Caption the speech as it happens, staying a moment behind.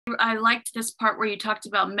I liked this part where you talked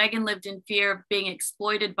about Meghan lived in fear of being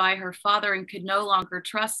exploited by her father and could no longer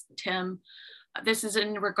trust him. This is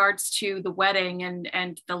in regards to the wedding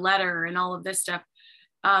and the letter and all of this stuff.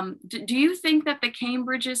 Do you think that the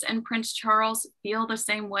Cambridges and Prince Charles feel the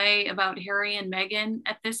same way about Harry and Meghan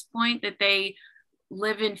at this point, that they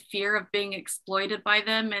live in fear of being exploited by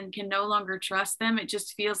them and can no longer trust them? It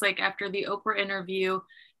just feels like after the Oprah interview,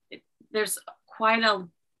 there's quite a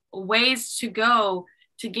ways to go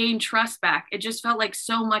to gain trust back. It just felt like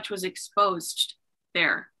so much was exposed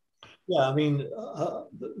there. Yeah, I mean,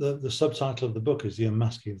 the subtitle of the book is The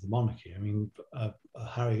Unmasking of the Monarchy. I mean,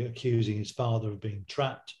 Harry accusing his father of being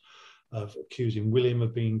trapped, of accusing William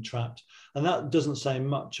of being trapped. And that doesn't say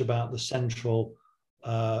much about the central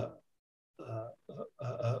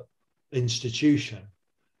institution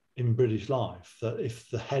in British life, that if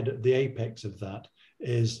the apex of that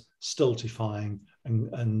is stultifying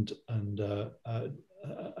and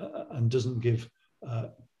doesn't give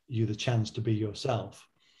you the chance to be yourself.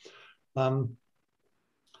 I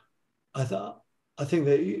think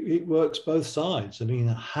that it works both sides. I mean,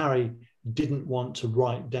 Harry didn't want to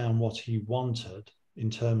write down what he wanted in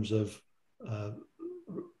terms of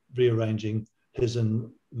rearranging his and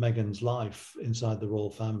Meghan's life inside the royal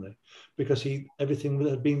family, because everything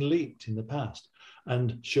had been leaked in the past.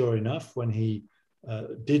 And sure enough, when he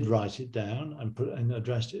did write it down and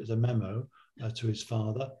addressed it as a memo to his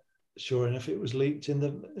father, sure enough, it was leaked in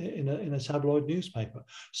a tabloid newspaper.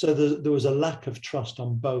 So there was a lack of trust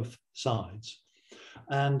on both sides.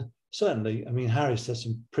 And certainly, I mean, Harry said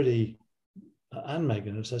some pretty, and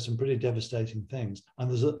Meghan have said some pretty devastating things. And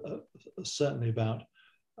there's certainly about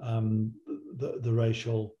the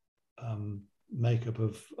racial makeup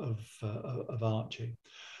of Archie.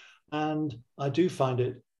 And I do find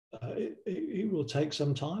it will take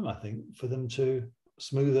some time, I think, for them to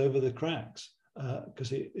smooth over the cracks,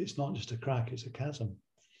 because it's not just a crack, it's a chasm.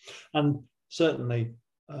 And certainly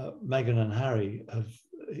Meghan and Harry have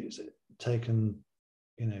taken,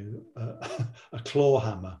 a claw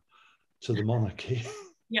hammer to the monarchy,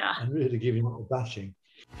 yeah, and really giving it a bashing.